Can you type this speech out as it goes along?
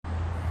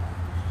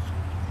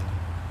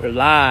We're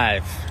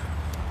live.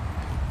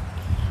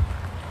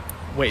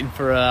 Waiting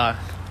for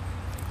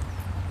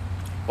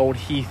old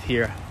Heath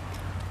here.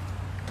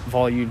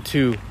 Volume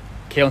 2.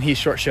 Cale and Heath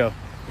short show.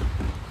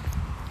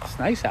 It's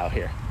nice out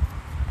here.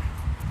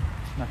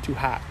 It's not too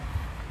hot.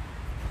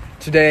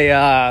 Today,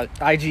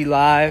 IG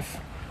Live,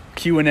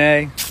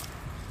 Q&A.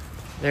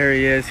 There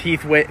he is.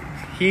 Heath,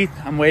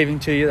 I'm waving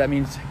to you. That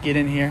means get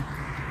in here.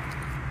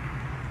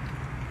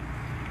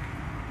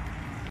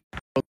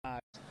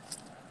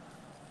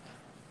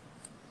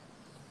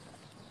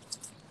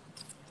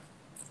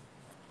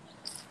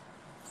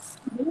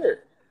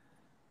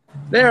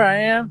 There I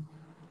am.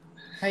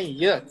 Hey,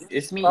 yeah,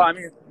 it's me. Oh,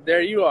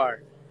 there you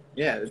are.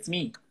 Yeah, it's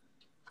me.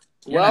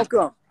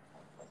 Welcome.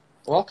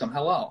 Welcome.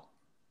 Hello.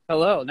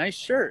 Hello. Nice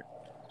shirt.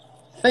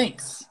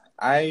 Thanks.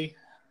 I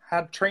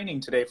had training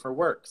today for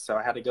work, so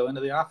I had to go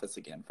into the office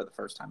again for the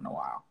first time in a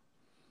while.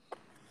 Oh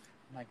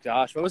my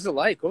gosh, what was it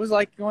like? What was it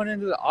like going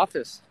into the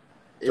office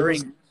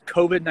during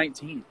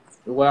COVID-19?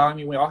 Well,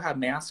 we all had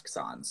masks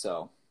on,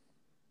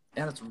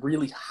 and it's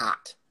really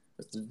hot.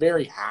 It's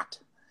very hot.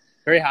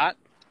 Very hot?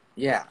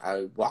 Yeah,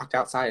 I walked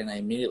outside and I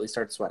immediately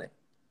started sweating.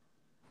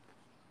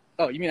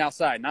 Oh, you mean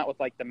outside, not with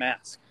like the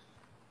mask?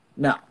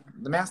 No,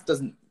 the mask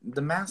doesn't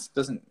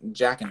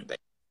jack anything.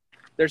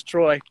 There's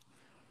Troy.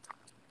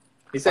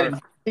 He said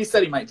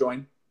he might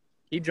join.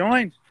 He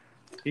joined.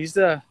 He's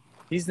the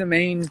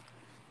main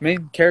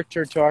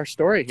character to our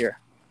story here.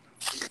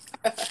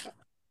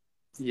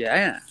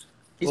 Yeah.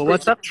 Well,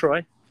 what's up,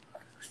 Troy?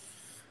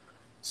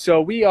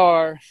 So we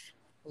are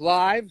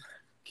live,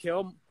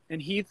 Cale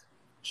and Heath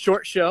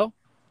short show.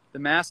 The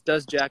mask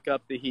does jack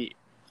up the heat.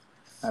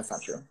 That's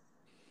not true.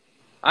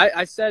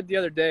 I said the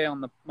other day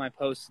on my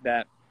post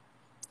that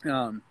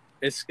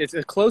it's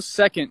a close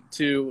second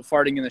to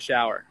farting in the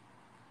shower.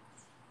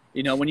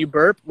 You know, when you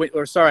burp,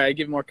 I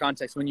give more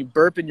context. When you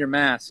burp in your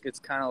mask, it's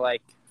kind of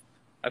like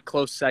a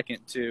close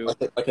second to...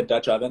 Like a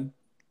Dutch oven?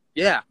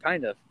 Yeah,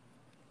 kind of.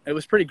 It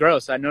was pretty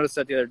gross. I noticed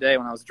that the other day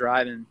when I was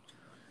driving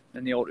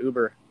in the old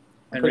Uber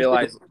and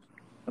realized...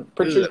 I'm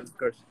pretty sure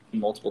that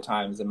multiple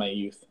times in my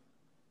youth.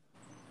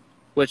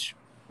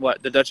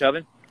 What, the Dutch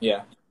oven?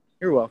 Yeah.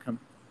 You're welcome.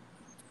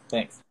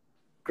 Thanks.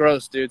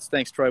 Gross, dudes.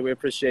 Thanks, Troy. We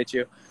appreciate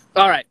you.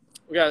 All right.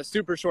 We got a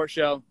super short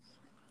show.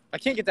 I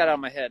can't get that out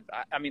of my head.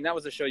 I mean, that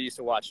was a show you used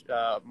to watch,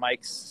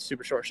 Mike's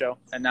super short show,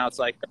 and now it's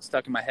like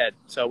stuck in my head.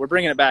 So we're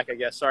bringing it back, I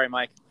guess. Sorry,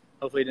 Mike.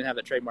 Hopefully you didn't have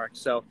that trademark.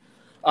 So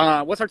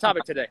what's our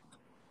topic today?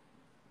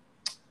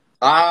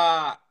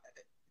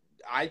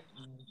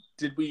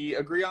 Did we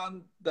agree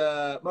on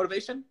the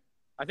motivation?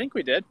 I think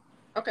we did.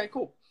 Okay,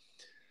 cool.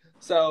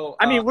 So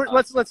I mean,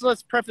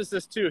 let's preface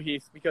this too,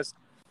 Heath, because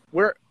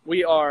we're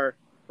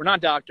not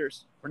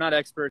doctors, we're not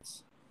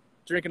experts.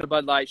 Drinking a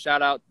Bud Light,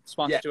 shout out,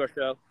 sponsor to our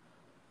show.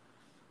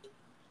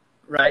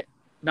 Right?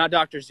 Not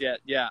doctors yet.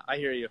 Yeah, I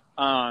hear you.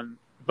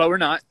 But we're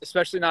not,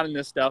 especially not in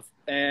this stuff.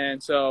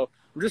 And so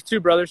we're just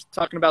two brothers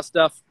talking about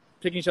stuff,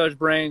 picking each other's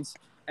brains,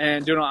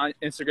 and doing it on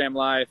Instagram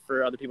Live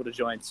for other people to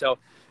join. So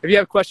if you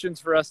have questions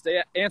for us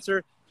to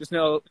answer, just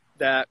know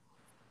that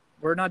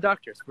we're not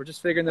doctors. We're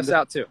just figuring this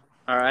out too.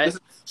 All right.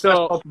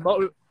 So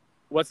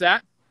what's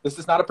that? This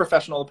is not a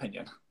professional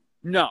opinion.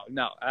 No,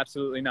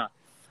 absolutely not.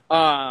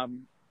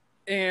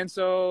 And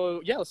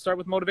so, yeah, let's start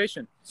with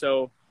motivation.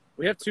 So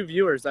we have 2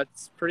 viewers.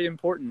 That's pretty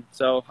important.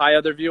 So hi,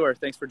 other viewer.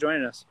 Thanks for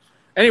joining us.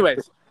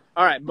 Anyways,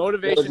 all right.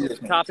 Motivation is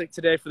the topic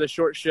today for the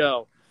short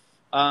show.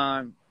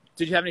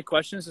 Did you have any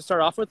questions to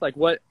start off with? Like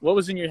what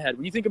was in your head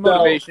when you think of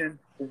motivation?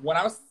 So, when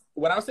I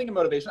was thinking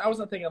motivation, I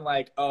wasn't thinking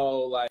like,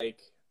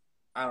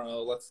 I don't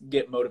know, let's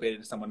get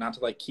motivated to someone, not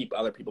to like keep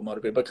other people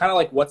motivated, but kind of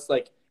like what's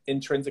like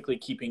intrinsically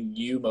keeping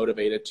you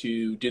motivated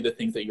to do the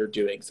things that you're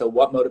doing. So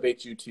what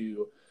motivates you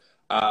to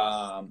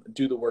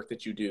do the work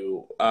that you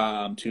do,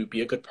 to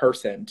be a good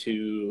person,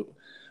 to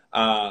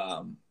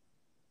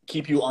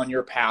keep you on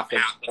your path of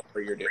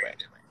whatever you're doing.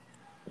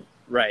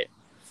 Right.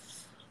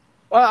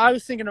 Well, I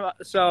was thinking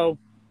about, so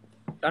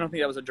I don't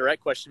think that was a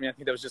direct question to me. I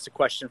think that was just a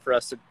question for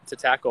us to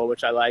tackle,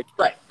 which I like.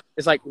 Right.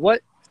 It's like,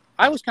 what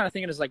I was kind of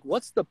thinking is like,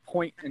 what's the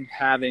point in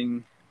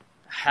having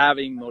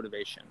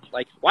motivation?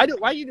 Like, why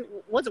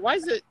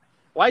is it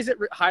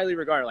highly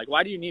regarded? Like,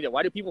 why do you need it?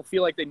 Why do people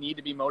feel like they need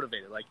to be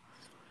motivated? Like,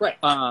 right.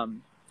 I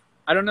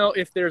don't know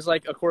if there's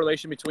like a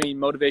correlation between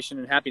motivation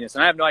and happiness,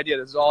 and I have no idea.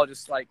 This is all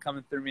just like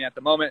coming through me at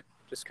the moment.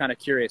 Just kind of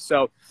curious.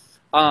 So,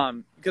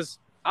 because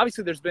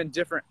obviously there's been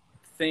different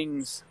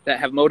things that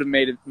have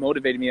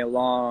motivated me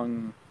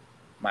along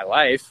my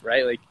life,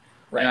 right? Like,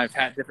 right. And I've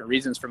had different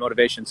reasons for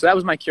motivation. So that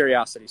was my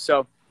curiosity.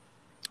 So,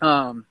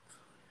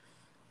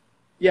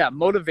 yeah,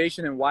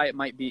 motivation and why it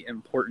might be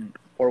important,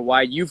 or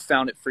why you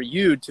found it for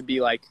you to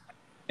be like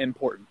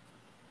important.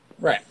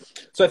 Right.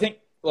 So I think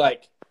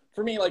like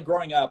for me, like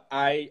growing up,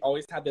 I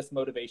always had this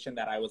motivation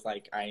that I was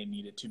like, I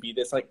needed to be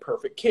this like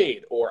perfect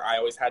kid, or I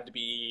always had to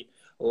be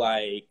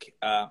like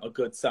a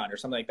good son or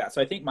something like that.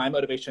 So I think my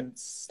motivation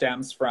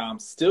stems from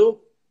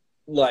still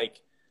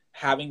like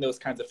having those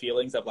kinds of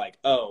feelings of like,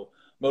 oh,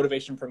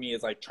 motivation for me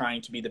is like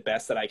trying to be the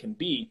best that I can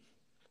be,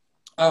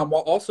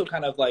 while also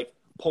kind of like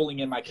pulling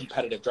in my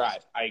competitive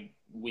drive.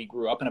 We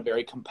grew up in a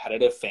very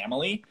competitive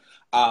family.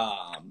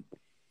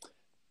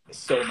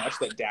 So much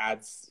that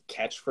Dad's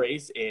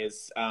catchphrase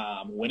is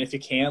win if you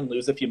can,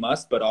 lose if you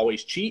must, but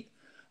always cheat.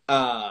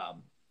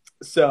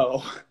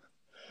 So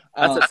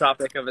that's a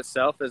topic of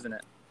itself, isn't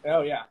it?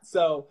 Oh yeah.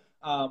 So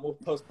we'll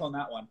postpone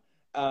that one.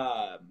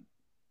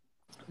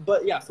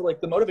 But yeah, so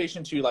like the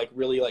motivation to like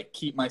really like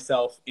keep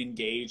myself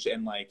engaged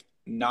and like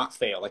not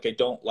fail. Like I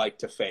don't like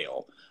to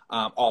fail,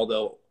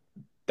 although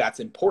that's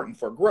important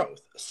for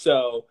growth.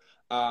 So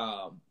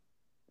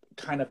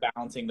kind of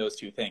balancing those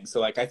two things. So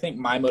like I think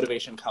my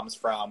motivation comes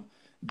from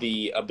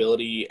the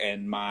ability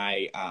and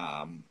my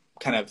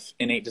kind of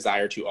innate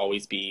desire to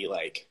always be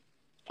like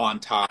on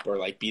top or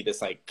like be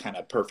this like kind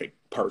of perfect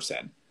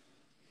person.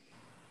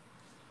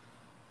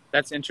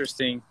 That's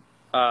interesting.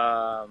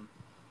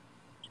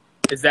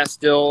 Is that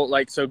still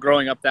like, so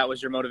growing up, that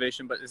was your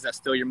motivation, but is that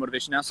still your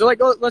motivation now? So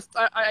like,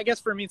 I guess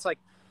for me, it's like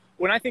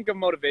when I think of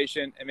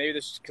motivation, and maybe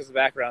this is because of the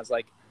background, is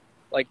like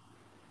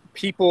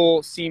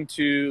people seem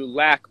to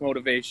lack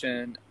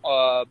motivation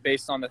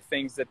based on the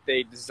things that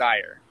they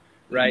desire,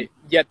 right?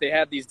 Mm-hmm. Yet they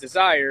have these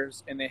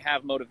desires and they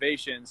have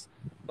motivations,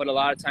 but a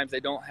lot of times they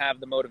don't have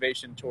the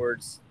motivation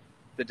towards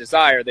the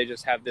desire. They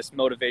just have this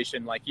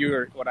motivation, like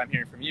what I'm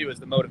hearing from you is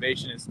the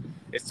motivation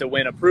is to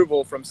win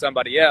approval from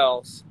somebody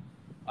else.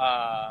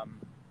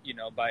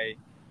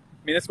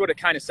 That's what it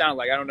kind of sounded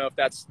like. I don't know if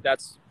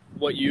that's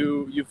what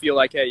you feel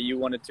like, hey, you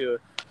wanted to,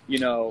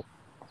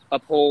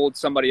 uphold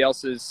somebody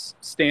else's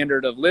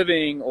standard of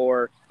living,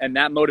 and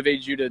that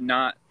motivated you to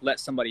not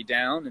let somebody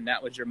down, and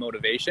that was your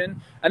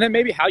motivation. And then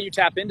maybe how you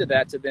tap into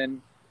that to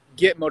then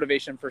get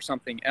motivation for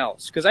something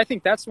else. Because I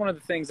think that's one of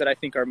the things that I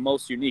think are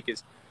most unique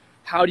is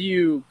how do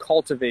you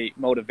cultivate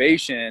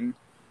motivation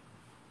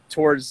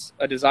towards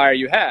a desire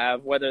you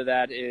have, whether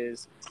that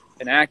is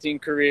an acting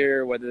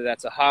career, whether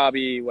that's a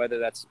hobby, whether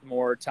that's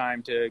more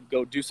time to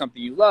go do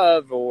something you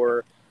love,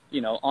 or,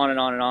 on and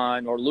on and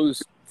on, or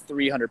lose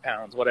 300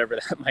 pounds, whatever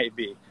that might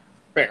be.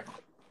 Fair.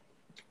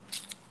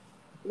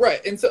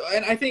 Right. And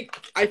I think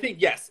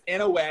yes,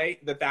 in a way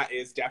that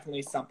is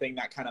definitely something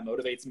that kind of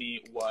motivates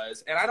me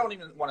and I don't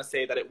even want to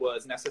say that it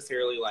was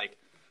necessarily like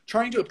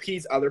trying to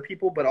appease other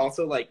people, but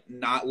also like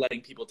not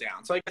letting people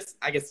down. So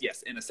I guess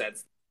yes, in a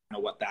sense,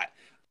 what that,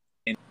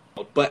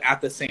 but at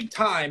the same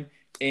time,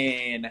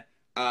 in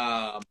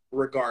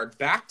regard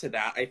back to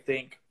that, I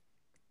think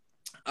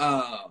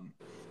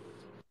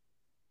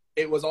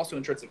it was also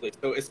intrinsically,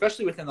 so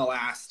especially within the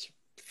last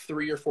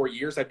 3 or 4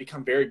 years, I've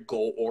become very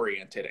goal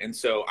oriented. And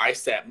so I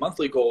set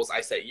monthly goals,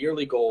 I set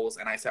yearly goals,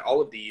 and I set all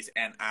of these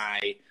and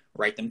I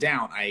write them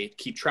down. I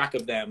keep track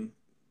of them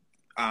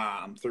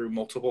through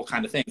multiple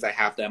kind of things. I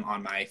have them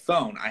on my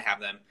phone. I have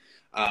them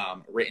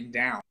written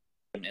down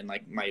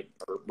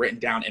written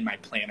down in my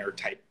planner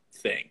type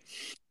thing.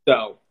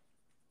 So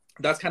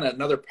that's kind of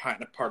another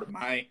part of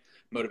my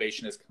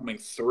motivation is coming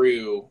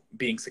through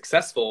being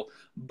successful.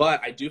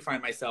 But I do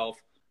find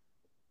myself,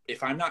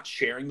 if I'm not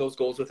sharing those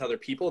goals with other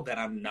people, then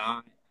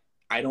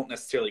I don't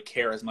necessarily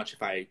care as much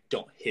if I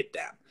don't hit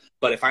them.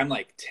 But if I'm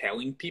like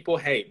telling people,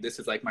 hey, this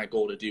is like my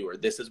goal to do, or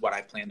this is what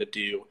I plan to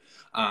do,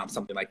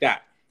 something like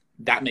that,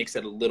 that makes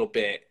it a little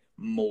bit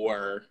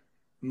more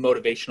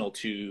motivational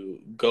to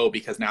go,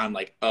 because now I'm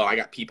like, oh, I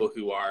got people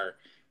who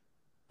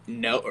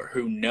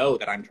know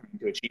that I'm trying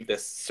to achieve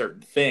this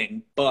certain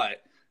thing,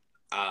 but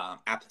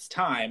at this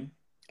time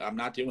I'm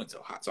not doing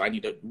so hot. So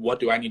what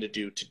do I need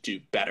to do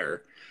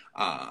better?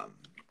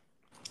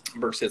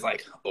 Versus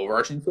like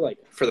overarching. So like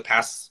for the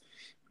past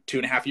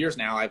 2.5 years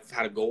now, I've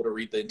had a goal to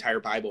read the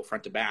entire Bible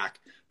front to back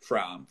for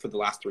the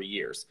last 3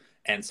 years.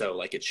 And so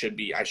like I should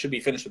be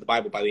finished with the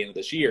Bible by the end of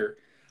this year.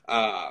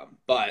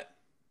 But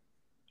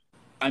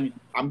I'm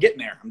getting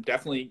there. I'm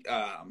definitely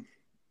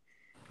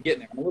getting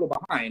there. I'm a little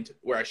behind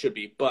where I should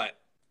be, but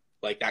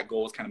like that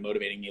goal is kind of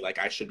motivating me. Like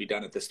I should be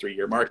done at this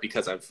 3-year mark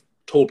because I've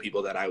told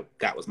people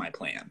that was my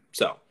plan.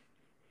 So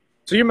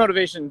your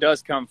motivation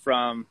does come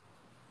from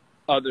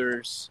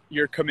others,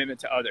 your commitment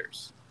to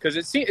others, because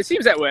it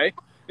seems that way,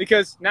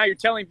 because now you're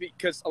telling,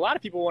 because a lot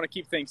of people want to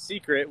keep things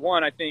secret.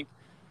 One, I think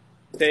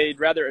they'd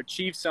rather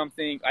achieve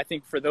something. I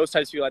think for those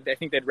types of people, I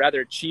think they'd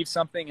rather achieve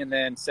something and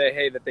then say,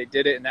 hey, that they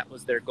did it and that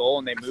was their goal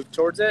and they moved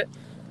towards it.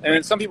 And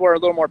then some people are a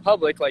little more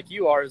public, like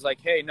you are, is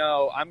like, hey,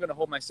 no, I'm going to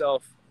hold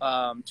myself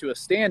to a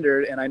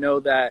standard, and I know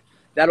that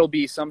that'll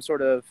be some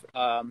sort of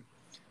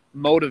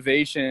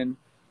motivation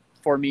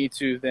for me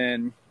to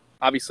then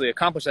obviously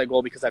accomplish that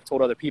goal, because I've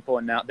told other people,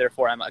 and now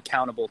therefore I'm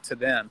accountable to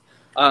them.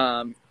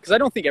 Because I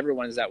don't think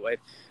everyone is that way.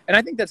 And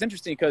I think that's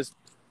interesting because,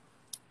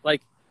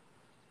 like,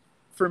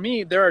 for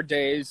me, there are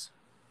days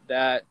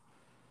that,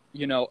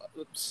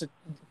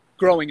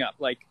 growing up,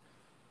 like,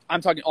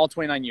 I'm talking all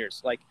 29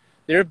 years, like,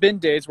 there have been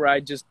days where I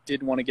just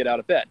didn't want to get out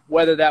of bed,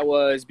 whether that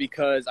was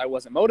because I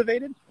wasn't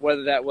motivated,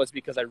 whether that was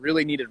because I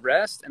really needed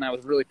rest and I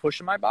was really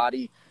pushing my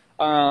body,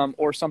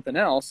 or something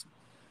else.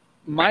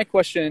 My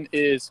question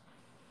is,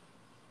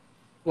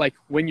 like,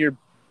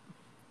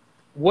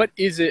 what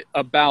is it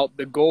about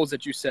the goals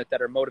that you set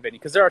that are motivating?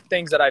 Because there are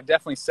things that I've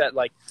definitely set,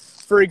 like,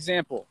 for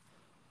example,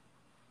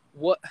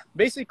 what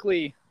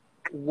basically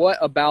what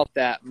about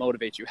that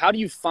motivates you? How do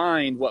you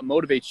find what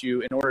motivates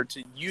you in order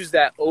to use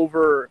that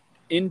over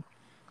in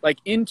like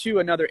into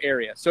another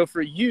area? So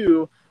for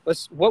you,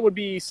 what would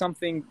be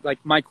something like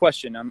my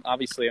question?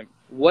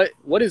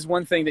 What is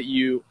one thing that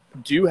you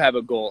do have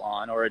a goal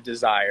on or a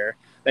desire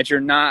that you're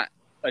not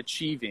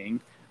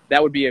achieving?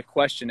 That would be a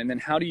question. And then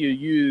how do you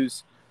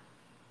use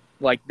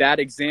like that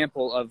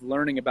example of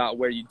learning about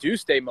where you do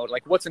stay motivated?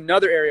 Like what's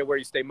another area where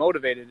you stay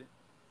motivated?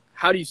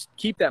 How do you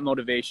keep that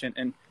motivation,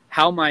 and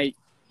how might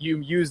you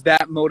use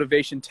that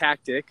motivation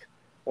tactic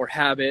or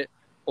habit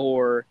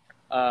or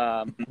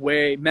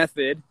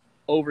method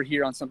over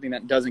here on something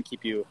that doesn't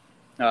keep you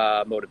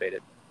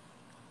motivated?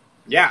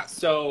 Yeah.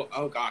 So,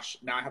 oh gosh,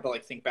 now I have to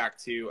like think back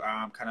to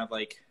kind of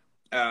like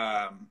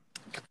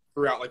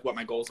throughout like what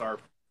my goals are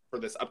for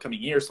this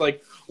upcoming year. So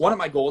like one of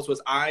my goals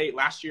was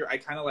last year I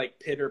kind of like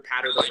pitter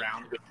pattered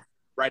around with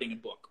writing a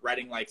book,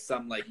 writing like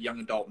some like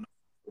young adult novel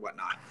or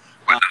whatnot.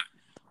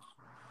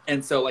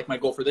 And so like my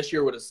goal for this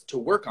year was to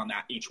work on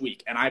that each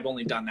week. And I've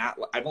only done that.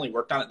 I've only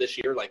worked on it this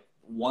year like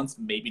once,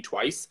 maybe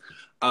twice.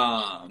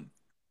 And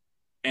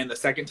the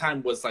second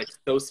time was like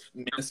so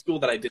minuscule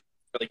that I didn't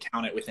really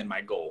count it within my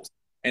goals.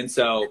 And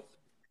so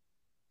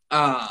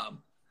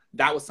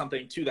that was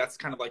something too that's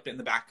kind of like in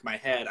the back of my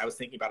head. I was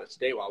thinking about it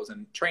today while I was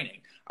in training.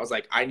 I was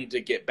like, I need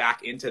to get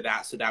back into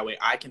that so that way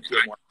I can feel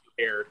more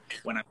prepared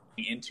when I'm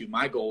into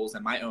my goals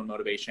and my own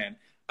motivation.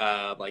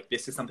 Like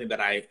this is something that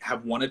I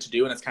have wanted to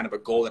do, and it's kind of a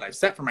goal that I've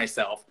set for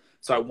myself.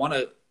 So I want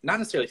to not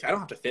necessarily, I don't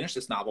have to finish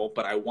this novel,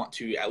 but I want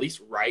to at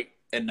least write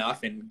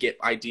enough and get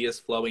ideas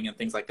flowing and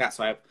things like that.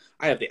 So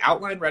I have the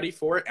outline ready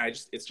for it, and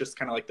it's just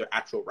kind of like the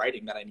actual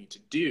writing that I need to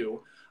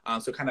do.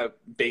 So kind of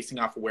basing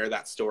off of where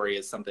that story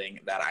is something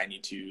that I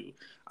need to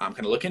kind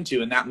of look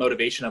into, and that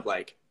motivation of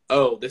like,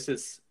 oh, this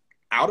is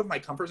out of my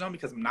comfort zone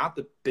because I'm not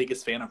the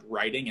biggest fan of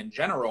writing in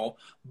general,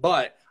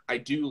 but I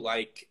do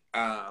like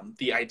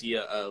the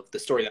idea of the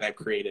story that I've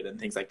created and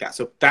things like that.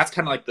 So that's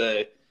kind of like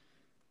the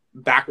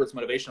backwards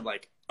motivation of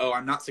like, oh,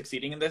 I'm not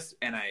succeeding in this,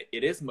 and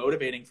it is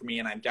motivating for me,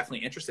 and I'm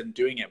definitely interested in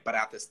doing it. But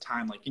at this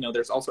time, like, you know,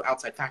 there's also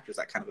outside factors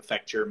that kind of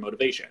affect your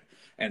motivation.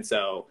 And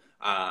so,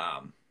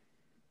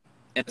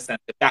 in a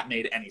sense, if that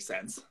made any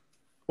sense.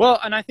 Well,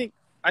 and I think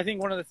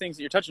one of the things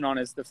that you're touching on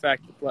is the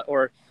fact,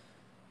 or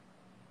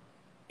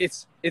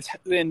it's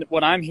and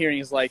what I'm hearing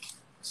is like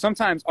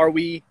sometimes are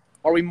we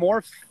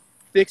more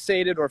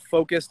fixated or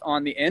focused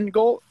on the end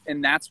goal,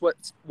 and that's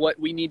what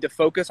we need to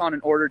focus on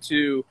in order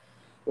to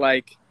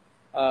like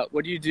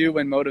what do you do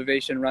when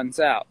motivation runs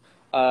out?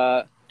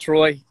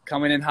 Troy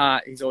coming in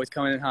hot. He's always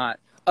coming in hot.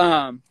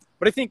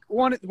 But I think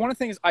one of the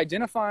things is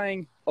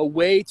identifying a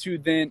way to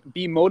then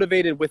be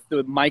motivated with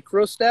the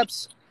micro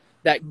steps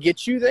that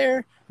get you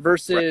there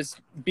versus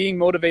being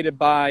motivated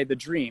by the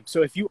dream.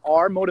 So if you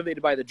are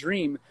motivated by the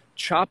dream,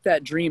 chop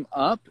that dream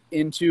up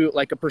into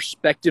like a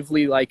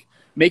perspectively, like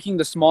making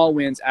the small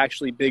wins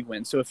actually big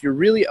wins. So if you're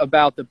really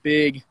about the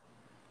big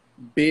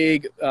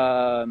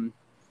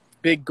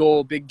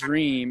goal, big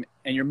dream,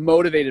 and you're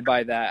motivated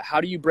by that,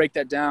 how do you break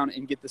that down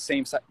and get the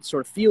same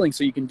sort of feeling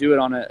so you can do it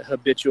on a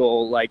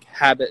habitual like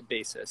habit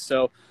basis?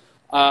 So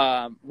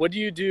what do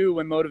you do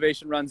when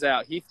motivation runs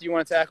out? Heath, do you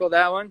want to tackle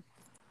that one?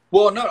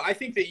 Well, no, I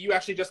think that you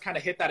actually just kind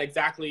of hit that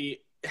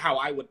exactly how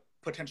I would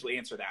potentially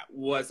answer that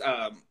was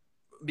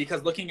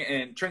because looking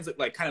in terms of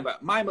like kind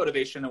of my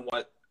motivation and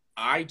what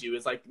I do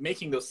is like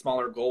making those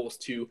smaller goals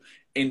to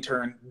in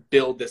turn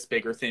build this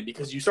bigger thing,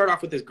 because you start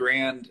off with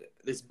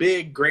this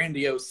big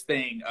grandiose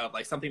thing of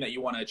like something that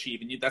you want to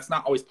achieve, and that's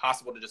not always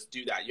possible to just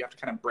do that. You have to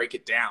kind of break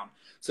it down.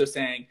 So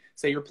say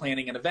you're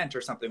planning an event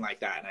or something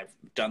like that, and I've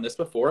done this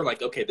before,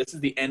 like, okay, this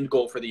is the end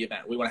goal for the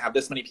event. We want to have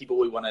this many people.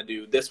 We want to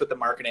do this with the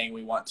marketing.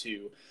 We want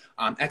to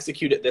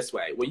execute it this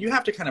way. Well, you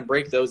have to kind of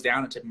break those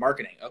down into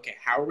marketing. Okay,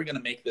 how are we going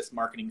to make this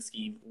marketing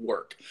scheme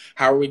work?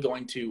 How are we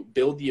going to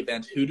build the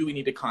event? Who do we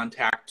need to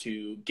contact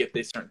to get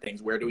these certain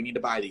things? Where do we need to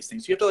buy these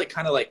things? So you have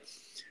to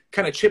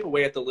kind of chip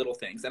away at the little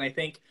things. And I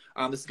think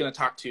this is going to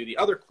talk to the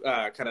other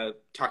kind of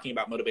talking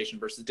about motivation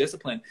versus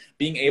discipline,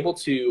 being able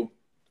to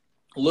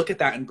look at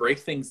that and break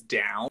things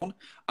down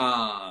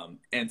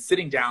and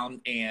sitting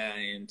down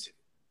and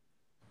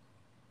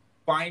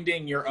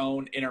finding your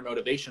own inner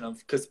motivation of,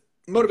 because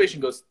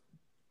motivation goes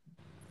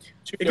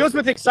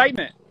with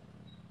excitement.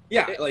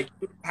 Yeah.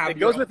 It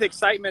goes with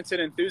excitement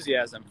and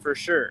enthusiasm for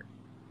sure.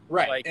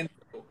 Right. And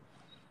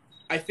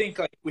I think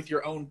like with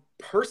your own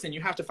person,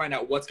 you have to find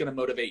out what's going to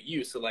motivate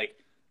you. So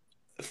like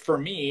for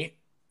me,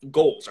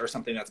 goals are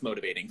something that's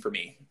motivating for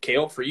me.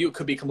 Cale, for you, it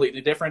could be completely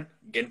different.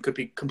 Again, could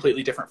be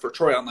completely different for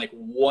Troy on like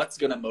what's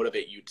going to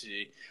motivate you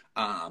to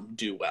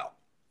do well.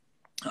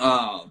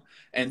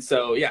 And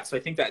so, yeah, so I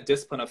think that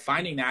discipline of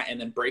finding that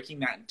and then breaking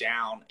that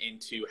down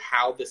into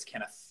how this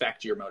can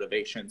affect your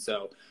motivation.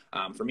 So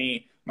for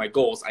me, my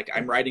goals,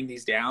 I'm writing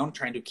these down,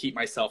 trying to keep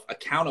myself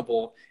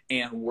accountable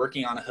and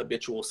working on a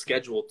habitual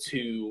schedule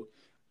to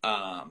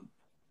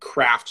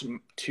craft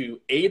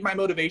to aid my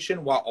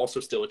motivation while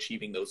also still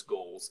achieving those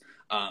goals.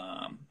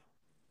 And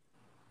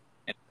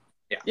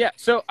Yeah.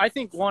 So I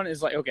think one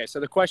is like, okay, so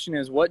the question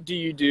is, what do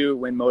you do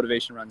when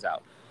motivation runs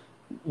out?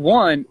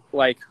 One,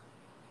 like,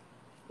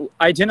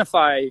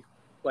 identify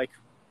like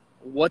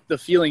what the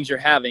feelings you're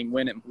having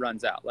when it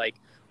runs out. Like,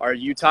 are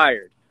you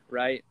tired,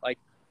 right? Like,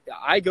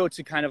 I go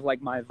to kind of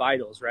like my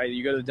vitals, right?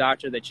 You go to the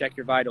doctor, they check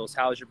your vitals.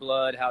 How's your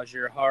blood? How's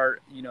your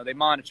heart? You know, they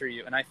monitor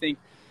you. And I think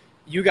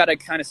you got to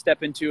kind of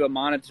step into a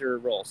monitor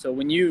role. So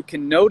when you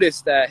can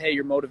notice that, hey,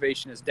 your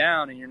motivation is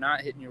down and you're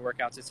not hitting your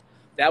workouts,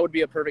 that would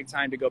be a perfect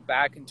time to go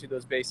back into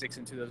those basics,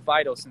 into those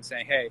vitals, and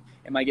saying, hey,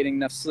 am I getting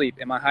enough sleep?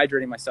 Am I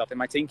hydrating myself?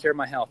 Am I taking care of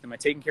my health? Am I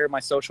taking care of my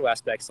social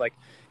aspects? Like,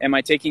 am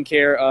I taking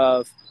care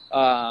of,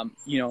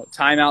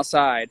 time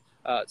outside?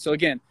 So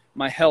again,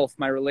 my health,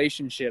 my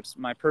relationships,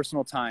 my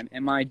personal time,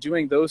 am I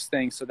doing those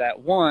things so that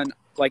one,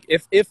 like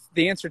if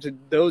the answer to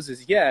those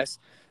is yes,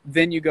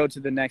 then you go to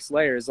the next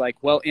layer is like,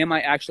 well, am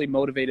I actually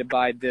motivated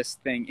by this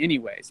thing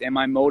anyways? Am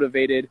I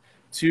motivated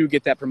to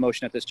get that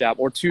promotion at this job,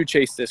 or to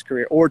chase this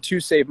career, or to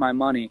save my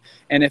money?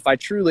 And if I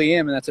truly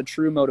am, and that's a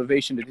true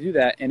motivation to do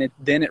that, and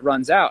then it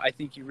runs out, I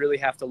think you really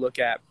have to look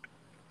at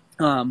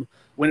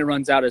when it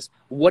runs out is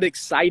what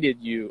excited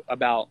you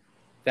about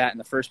that in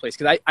the first place.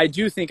 Because I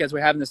do think, as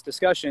we're having this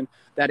discussion,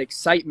 that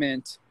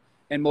excitement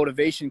and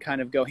motivation kind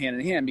of go hand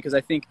in hand, because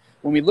I think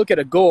when we look at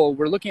a goal,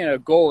 we're looking at a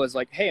goal as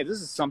like, hey, this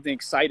is something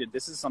excited.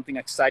 This is something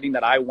exciting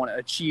that I want to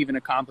achieve and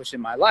accomplish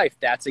in my life.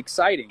 That's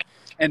exciting.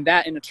 And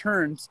that in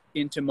turns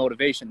into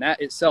motivation.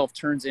 That itself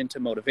turns into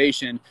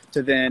motivation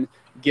to then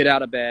get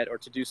out of bed or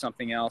to do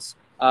something else.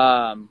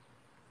 And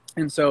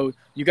so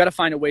you got to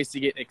find a ways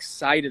to get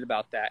excited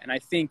about that. And I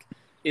think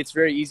it's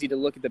very easy to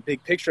look at the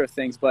big picture of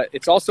things, but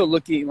it's also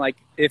looking like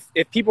if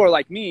people are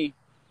like me,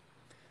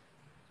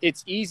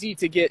 it's easy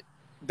to get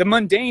the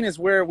mundane is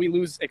where we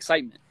lose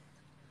excitement.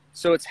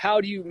 So it's how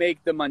do you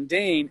make the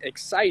mundane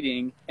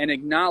exciting and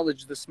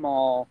acknowledge the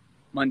small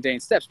mundane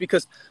steps?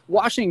 Because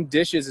washing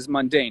dishes is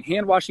mundane.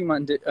 Hand washing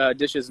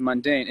dishes is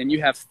mundane, and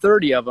you have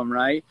 30 of them,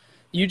 right?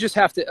 You just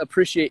have to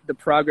appreciate the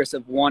progress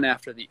of one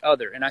after the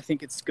other. And I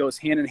think it goes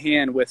hand in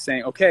hand with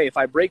saying, okay, if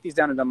I break these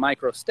down into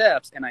micro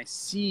steps and I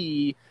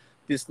see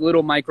this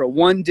little micro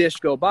one dish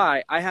go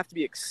by, I have to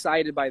be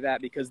excited by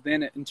that, because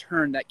then in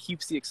turn that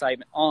keeps the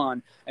excitement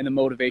on and the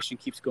motivation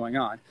keeps going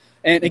on.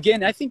 And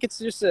again, I think it's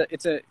just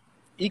it's a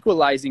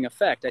equalizing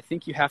effect. I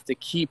think you have to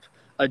keep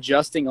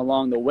adjusting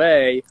along the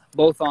way,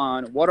 both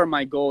on what are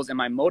my goals,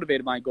 am I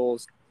motivated by my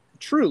goals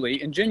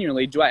truly and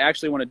genuinely, do I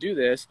actually want to do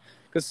this?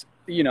 Because,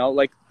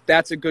 like,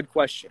 that's a good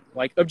question,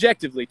 like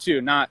objectively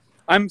too, not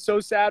I'm so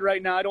sad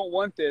right now, I don't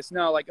want this.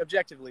 No, like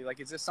objectively, like,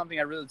 is this something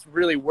it's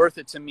really worth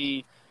it to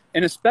me?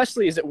 And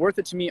especially, is it worth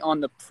it to me on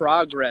the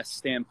progress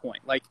standpoint?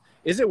 Like,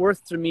 is it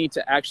worth to me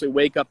to actually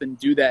wake up and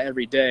do that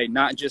every day,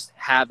 not just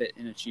have it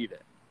and achieve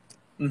it?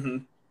 Mm-hmm.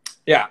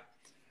 Yeah.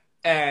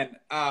 And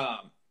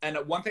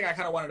one thing I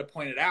kind of wanted to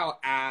point it out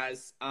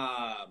as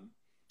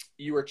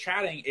you were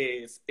chatting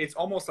is it's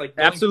almost like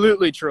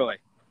absolutely, Troy.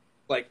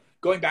 Like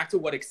going back to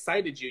what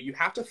excited you, you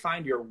have to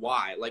find your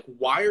why. Like,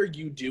 why are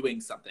you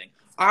doing something?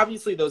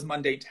 Obviously, those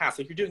mundane tasks,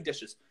 like you're doing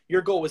dishes,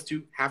 your goal was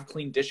to have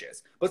clean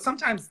dishes. But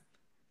sometimes,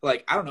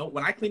 like, I don't know,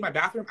 when I clean my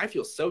bathroom, I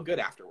feel so good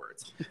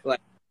afterwards.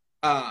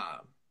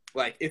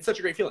 Like it's such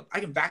a great feeling. I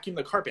can vacuum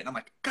the carpet and I'm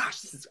like,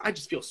 gosh, I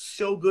just feel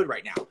so good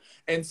right now.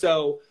 And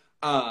so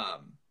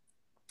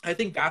I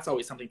think that's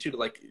always something too, to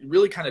like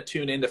really kind of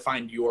tune in to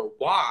find your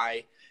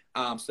why.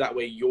 So that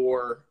way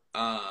you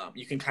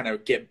can kind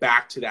of get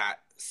back to that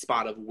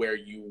spot of where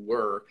you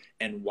were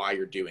and why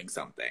you're doing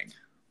something.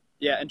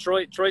 Yeah, and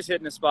Troy's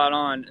hitting the spot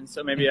on, and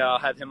so maybe I'll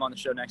have him on the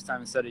show next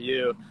time instead of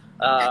you.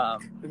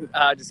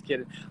 Just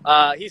kidding.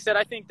 He said,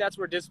 I think that's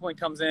where discipline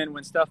comes in.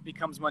 When stuff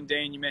becomes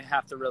mundane, you may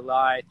have to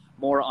rely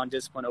more on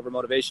discipline over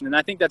motivation. And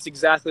I think that's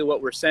exactly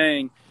what we're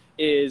saying,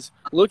 is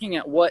looking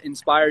at what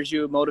inspires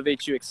you,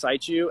 motivates you,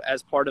 excites you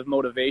as part of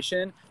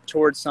motivation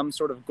towards some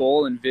sort of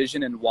goal and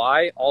vision and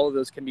why. All of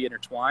those can be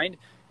intertwined.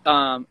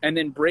 And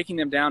then breaking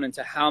them down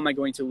into how am I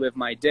going to live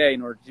my day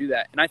in order to do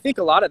that. And I think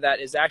a lot of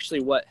that is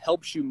actually what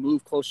helps you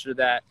move closer to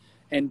that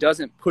and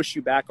doesn't push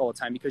you back all the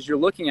time, because you're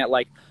looking at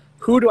like,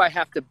 who do I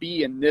have to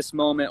be in this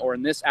moment or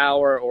in this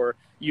hour or,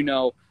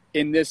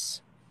 in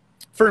this,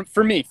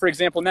 for me, for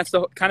example, and that's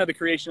the kind of the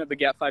creation of the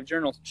Gap 5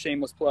 journal,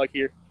 shameless plug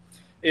here,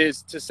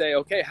 is to say,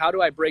 okay, how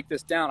do I break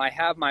this down? I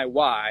have my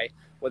why,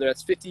 whether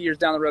that's 50 years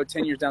down the road,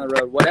 10 years down the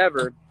road,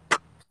 whatever.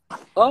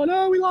 Oh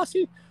no, we lost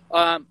you.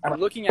 I'm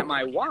looking at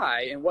my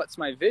why and what's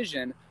my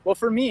vision. Well,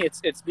 for me,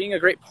 it's being a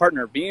great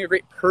partner, being a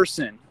great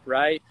person,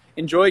 right?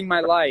 Enjoying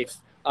my life,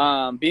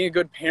 being a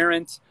good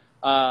parent,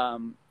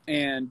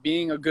 and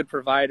being a good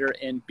provider,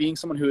 and being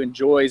someone who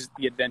enjoys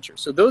the adventure.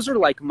 So those are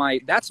like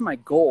that's my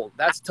goal.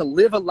 That's to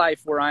live a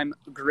life where I'm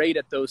great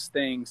at those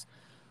things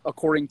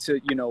according to,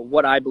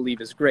 what I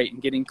believe is great,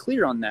 and getting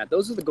clear on that.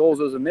 Those are the goals,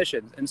 those are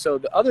missions. And so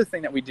the other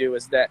thing that we do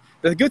is that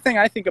the good thing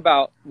I think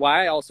about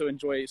why I also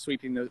enjoy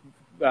sweeping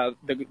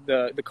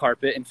the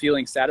carpet and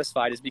feeling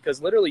satisfied is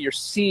because literally you're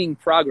seeing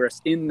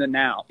progress in the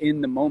now,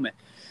 in the moment.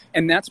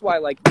 And that's why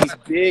like these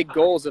big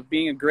goals of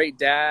being a great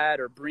dad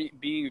or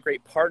being a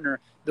great partner,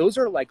 those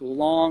are like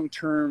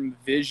long-term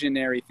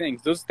visionary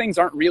things. Those things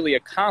aren't really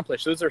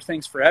accomplished. Those are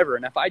things forever.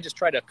 And if I just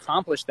try to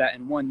accomplish that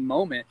in one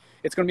moment,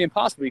 it's going to be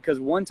impossible, because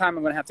one time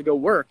I'm going to have to go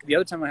work. The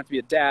other time I'm going to have to be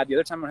a dad. The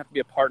other time I'm going to have to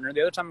be a partner.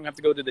 The other time I'm going to have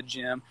to go to the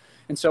gym,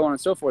 and so on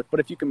and so forth. But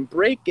if you can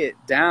break it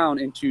down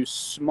into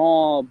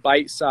small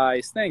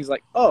bite-sized things,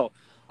 like, oh,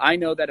 I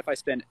know that if I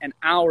spend an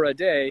hour a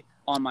day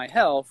on my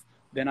health,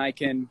 then I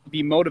can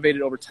be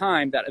motivated over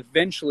time, that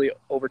eventually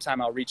over time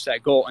I'll reach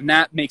that goal. And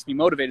that makes me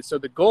motivated. So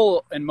the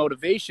goal and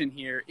motivation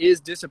here is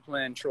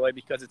discipline, Troy,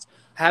 because it's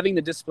having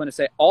the discipline to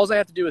say, all I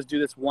have to do is do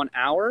this 1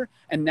 hour,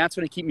 and that's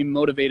going to keep me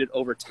motivated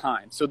over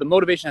time. So the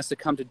motivation has to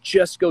come to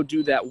just go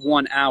do that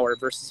 1 hour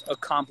versus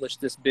accomplish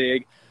this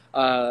big,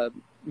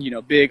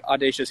 big,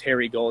 audacious,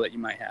 hairy goal that you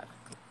might have.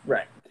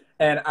 Right.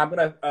 And I'm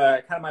going to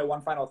kind of my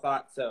one final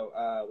thought.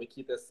 So we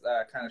keep this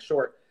kind of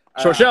short.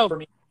 Short show. For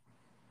me,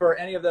 for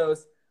any of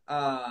those,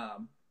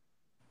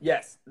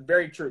 yes,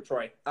 very true,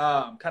 Troy.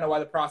 Kind of why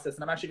the process,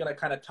 and I'm actually going to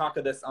kind of talk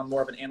of this on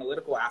more of an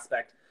analytical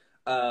aspect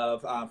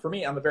of, for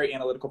me, I'm a very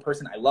analytical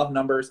person. I love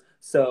numbers.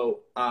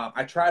 So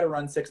I try to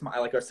run a 6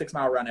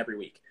 mile run every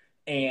week.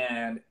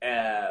 And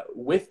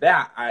with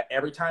that,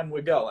 every time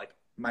we go, like,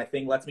 my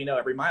thing lets me know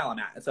every mile I'm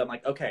at. And so I'm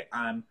like, okay,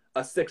 I'm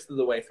a sixth of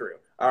the way through.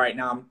 All right,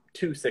 now I'm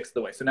 2/6 of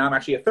the way. So now I'm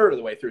actually a third of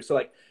the way through. So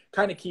like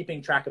kind of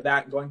keeping track of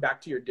that, going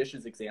back to your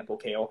dishes example,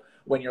 Cale,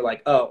 when you're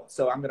like, oh,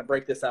 so I'm going to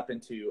break this up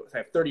into, I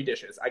have 30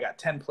 dishes. I got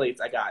 10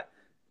 plates. I got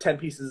 10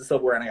 pieces of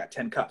silverware, and I got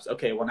 10 cups.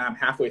 Okay, well now I'm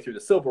halfway through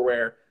the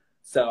silverware.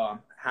 So I'm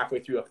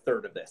halfway through a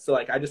third of this. So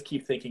like I just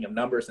keep thinking of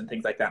numbers and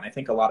things like that. And I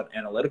think a lot of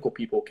analytical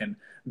people can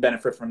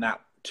benefit from that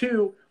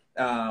too,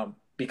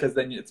 because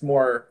then it's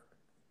more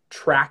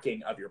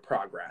tracking of your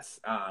progress,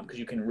 because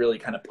you can really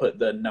kind of put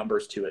the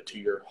numbers to it to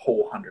your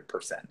whole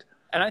 100%.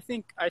 And I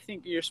think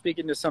you're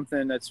speaking to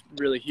something that's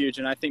really huge,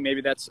 and I think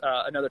maybe that's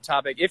another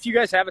topic. If you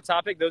guys have a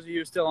topic, those of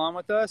you still on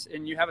with us,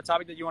 and you have a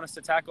topic that you want us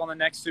to tackle on the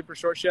next super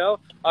short show,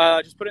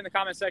 just put it in the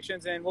comment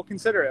sections and we'll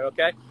consider it.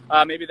 Okay,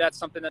 maybe that's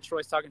something that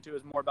Troy's talking to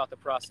is more about the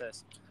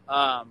process.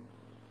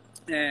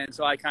 And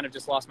so I kind of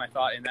just lost my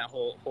thought in that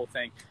whole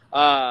thing.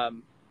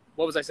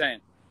 What was I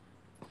saying?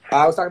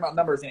 I was talking about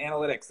numbers and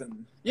analytics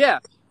and yeah.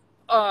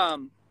 I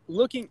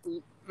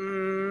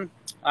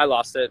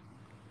lost it.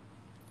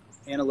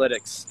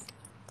 Analytics,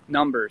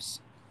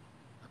 numbers,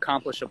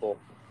 accomplishable.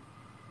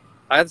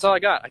 That's all I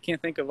got. I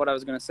can't think of what I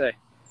was going to say.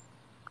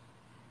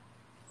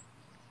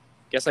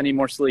 Guess I need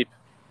more sleep.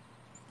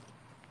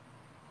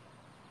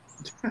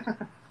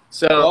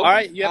 So, well, all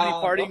right, you have any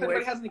parting ways? If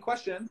anybody has any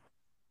questions.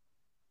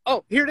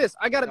 Oh, here it is.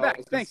 I got it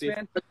back. Thanks,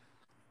 man.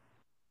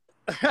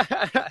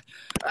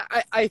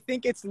 I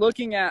think it's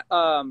looking at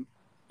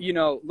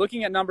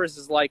looking at numbers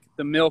is like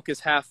the milk is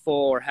half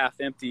full or half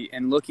empty,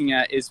 and looking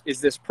at is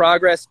this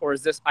progress, or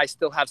is this I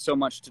still have so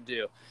much to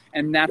do?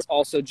 And that's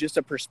also just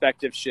a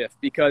perspective shift,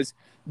 because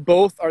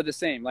both are the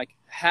same. Like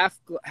half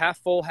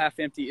full, half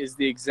empty is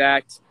the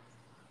exact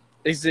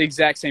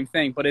same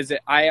thing. But is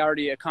it I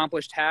already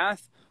accomplished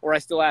half, or I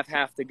still have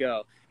half to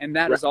go? And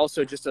that is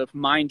also just a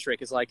mind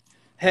trick. It's like,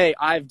 hey,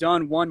 I've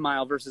done 1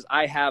 mile versus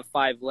I have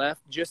 5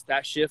 left. Just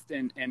that shift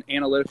in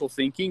analytical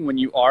thinking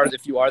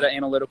if you are that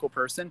analytical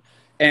person.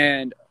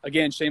 And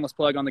again, shameless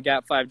plug on the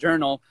Gap 5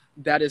 journal,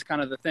 that is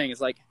kind of the thing. It's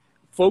like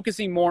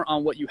focusing more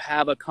on what you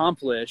have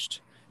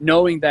accomplished,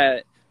 knowing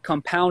that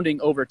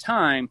compounding over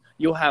time,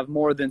 you'll have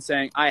more than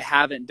saying, I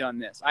haven't done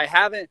this. I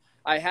haven't,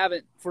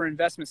 for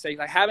investment sake,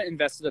 I haven't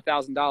invested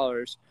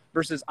 $1,000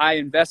 versus I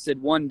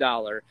invested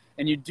 $1.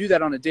 And you do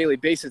that on a daily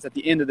basis. At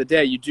the end of the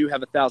day, you do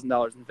have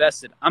 $1,000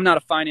 invested. I'm not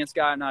a finance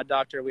guy. I'm not a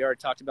doctor. We already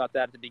talked about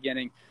that at the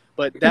beginning.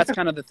 But that's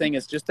kind of the thing,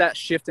 is just that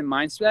shift in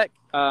mindset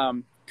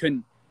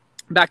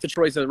back to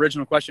Troy's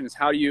original question, is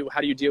how do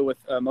you deal with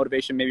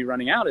motivation maybe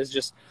running out? Is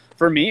just,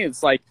 for me,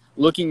 it's like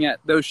looking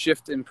at those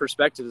shift in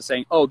perspectives and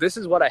saying, oh, this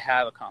is what I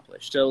have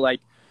accomplished. So like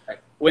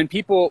when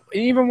people,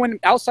 even when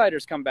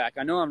outsiders come back,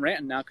 I know I'm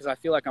ranting now because I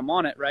feel like I'm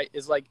on it, right?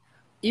 Is like,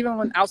 even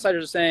when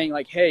outsiders are saying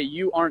like, hey,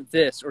 you aren't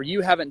this, or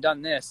you haven't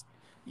done this,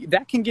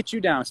 that can get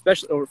you down,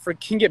 especially, or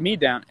can get me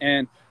down.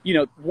 And,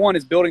 one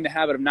is building the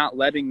habit of not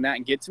letting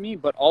that get to me,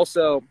 but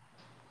also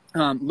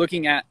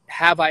looking at,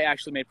 have I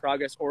actually made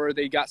progress, or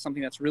they got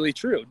something that's really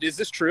true? Is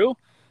this true?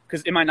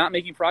 Because am I not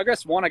making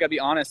progress? One, I got to be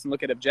honest and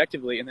look at it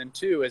objectively. And then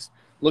two is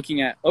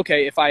looking at,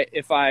 okay, if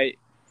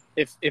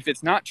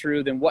it's not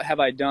true, then what have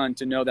I done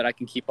to know that I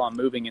can keep on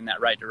moving in that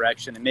right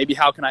direction? And maybe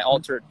how can I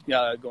alter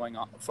it going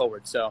on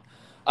forward? So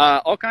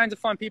all kinds of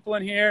fun people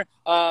in here.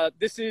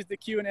 This is the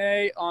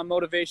Q&A on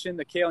motivation,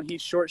 the Cale and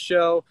Heath short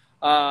show.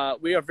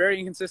 We are very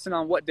inconsistent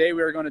on what day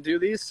we are going to do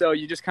these, so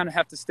you just kind of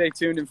have to stay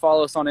tuned and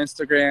follow us on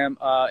Instagram,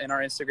 in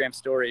our Instagram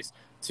stories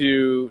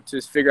to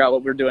figure out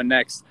what we're doing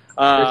next.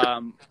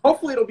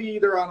 Hopefully it'll be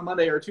either on a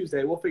Monday or a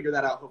Tuesday. We'll figure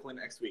that out hopefully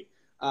next week.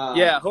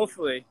 Yeah,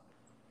 hopefully.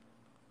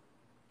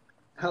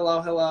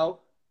 Hello.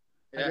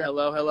 Yeah,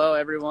 hello,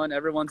 everyone.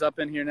 Everyone's up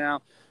in here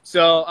now.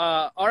 So,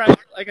 all right,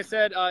 like I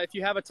said, if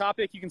you have a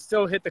topic, you can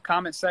still hit the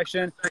comment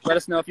section. Let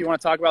us know if you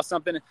want to talk about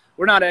something.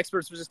 We're not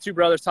experts. We're just two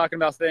brothers talking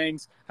about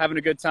things, having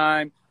a good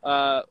time.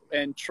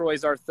 And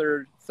Troy's our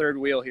third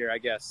wheel here, I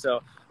guess.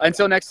 So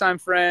until next time,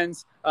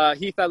 friends.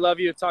 Heath, I love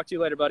you. Talk to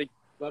you later, buddy.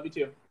 Love you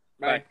too.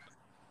 Bye.